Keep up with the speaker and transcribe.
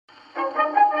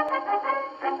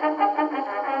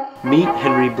Meet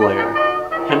Henry Blair.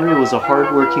 Henry was a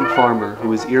hard-working farmer who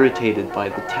was irritated by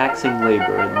the taxing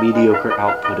labor and mediocre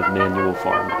output of manual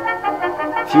farming.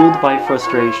 Fueled by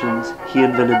frustrations, he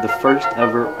invented the first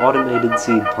ever automated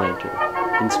seed planter,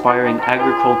 inspiring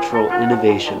agricultural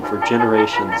innovation for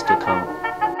generations to come.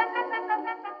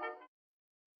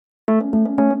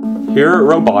 Here at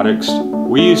RobotEx,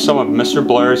 we use some of Mr.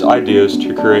 Blair's ideas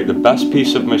to create the best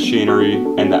piece of machinery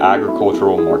in the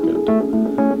agricultural market.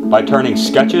 By turning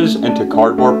sketches into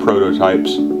cardboard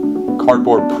prototypes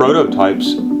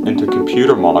into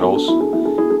computer models,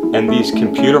 and these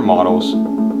computer models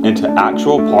into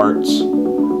actual parts,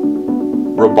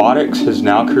 RobotEx has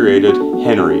now created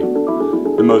Henry,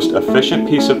 the most efficient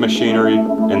piece of machinery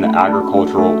in the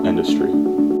agricultural industry.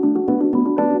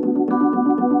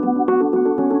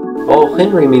 While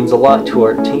Henry means a lot to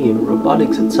our team,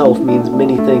 RobotEx itself means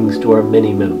many things to our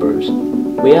many members.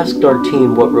 We asked our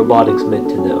team what RobotEx meant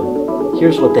to them.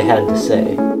 Here's what they had to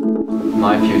say.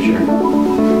 My future.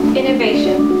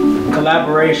 Innovation.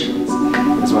 Collaborations.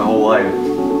 It's my whole life.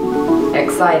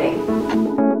 Exciting.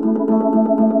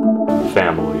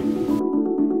 Family.